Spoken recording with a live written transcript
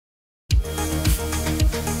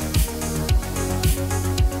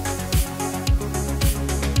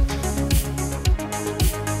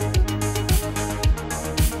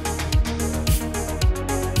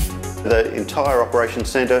entire operations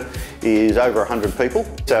centre is over 100 people.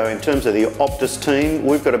 So in terms of the Optus team,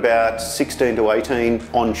 we've got about 16 to 18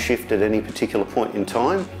 on shift at any particular point in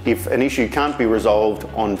time. If an issue can't be resolved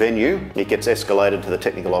on venue, it gets escalated to the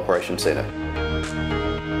Technical Operations Centre.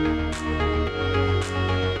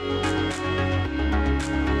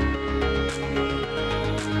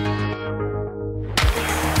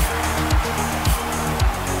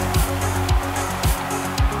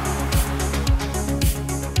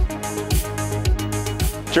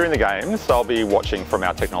 During the games, I'll be watching from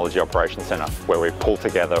our Technology Operations Centre, where we pull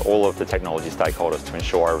together all of the technology stakeholders to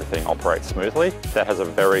ensure everything operates smoothly. That has a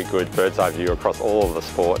very good bird's eye view across all of the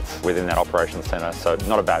sports within that Operations Centre, so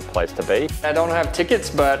not a bad place to be. I don't have tickets,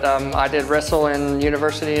 but I did wrestle in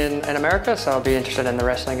university in America, so I'll be interested in the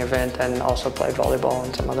wrestling event and also play volleyball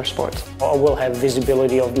and some other sports. I will have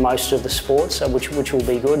visibility of most of the sports, which will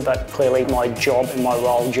be good, but clearly my job and my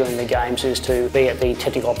role during the games is to be at the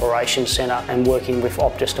Technical Operations Centre and working with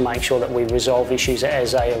Optus to make sure that we resolve issues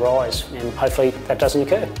as they arise, and hopefully that doesn't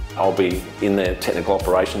occur. I'll be in the Technical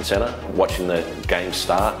Operations Centre watching the game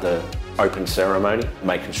start, the open ceremony,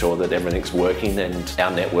 making sure that everything's working and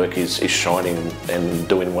our network is shining and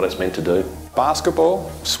doing what it's meant to do. Basketball,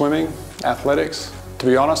 swimming, athletics. To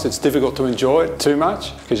be honest, it's difficult to enjoy it too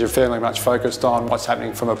much because you're fairly much focused on what's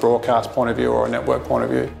happening from a broadcast point of view or a network point of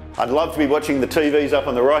view. I'd love to be watching the TVs up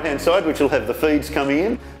on the right hand side, which will have the feeds coming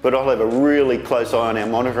in, but I'll have a really close eye on our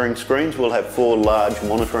monitoring screens. We'll have 4 large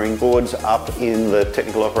monitoring boards up in the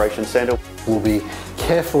Technical Operations Centre. We'll be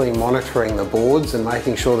carefully monitoring the boards and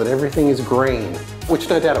making sure that everything is green, which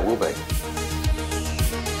no doubt it will be.